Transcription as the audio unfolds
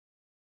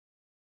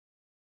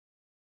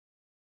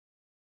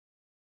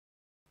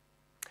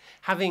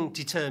Having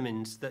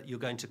determined that you're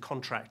going to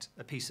contract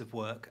a piece of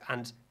work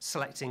and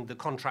selecting the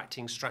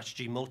contracting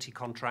strategy,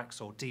 multi-contracts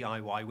or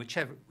DIY,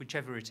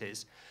 whichever it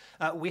is,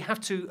 we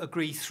have to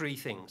agree three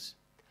things.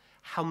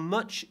 How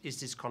much is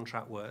this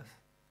contract worth?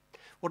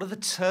 What are the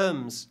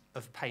terms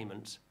of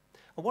payment?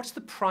 And what's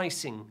the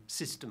pricing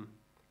system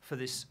for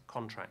this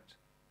contract?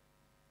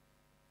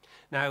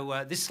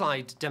 Now, this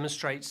slide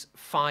demonstrates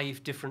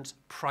 5 different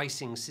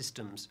pricing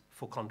systems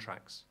for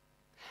contracts.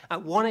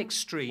 At one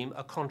extreme,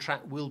 a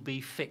contract will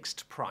be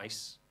fixed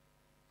price,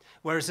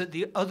 whereas at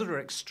the other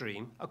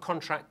extreme, a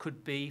contract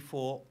could be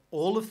for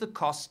all of the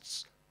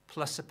costs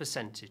plus a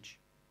percentage.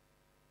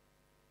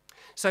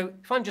 So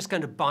if I'm just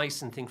going to buy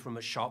something from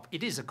a shop,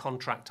 it is a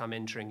contract I'm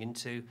entering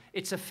into.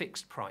 It's a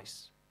fixed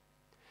price.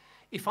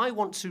 If I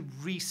want to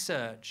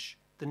research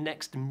the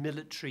next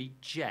military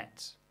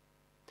jet,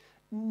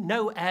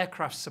 no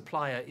aircraft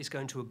supplier is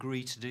going to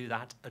agree to do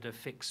that at a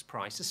fixed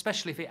price,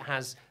 especially if it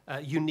has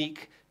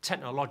unique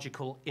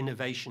technological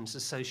innovations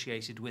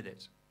associated with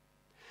it.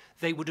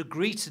 They would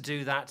agree to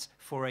do that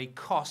for a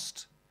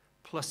cost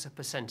plus a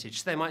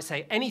percentage. They might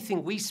say,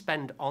 anything we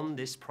spend on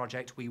this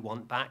project we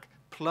want back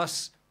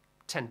plus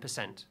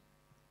 10%.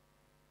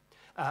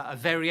 A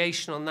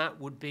variation on that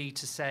would be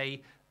to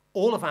say,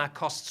 all of our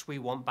costs we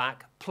want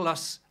back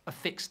plus a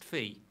fixed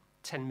fee,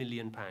 £10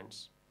 million.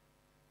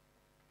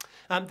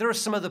 There are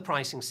some other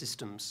pricing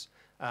systems.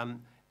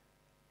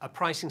 A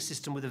pricing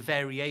system with a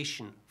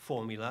variation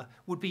formula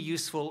would be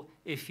useful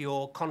if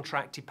your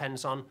contract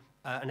depends on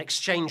an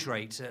exchange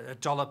rate, a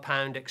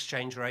dollar-pound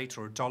exchange rate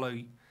or a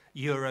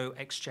dollar-euro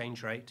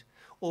exchange rate,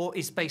 or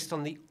is based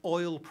on the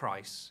oil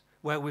price,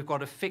 where we've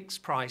got a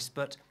fixed price,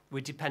 but we're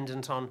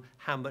dependent on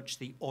how much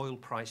the oil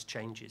price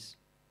changes.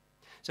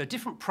 So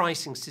different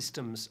pricing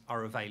systems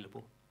are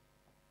available.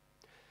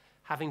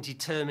 Having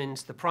determined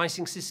the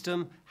pricing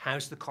system,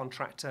 how's the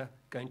contractor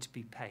going to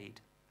be paid?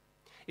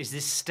 Is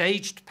this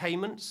staged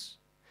payments?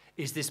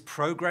 Is this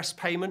progress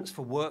payments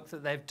for work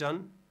that they've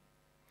done?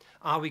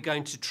 Are we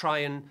going to try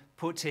and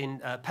put in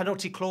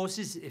penalty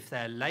clauses if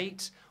they're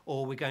late,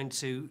 or are we going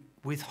to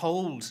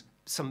withhold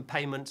some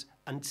payment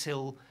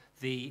until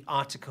the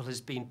article has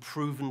been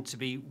proven to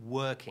be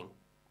working?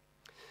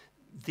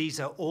 These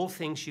are all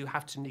things you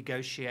have to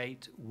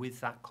negotiate with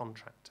that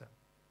contractor.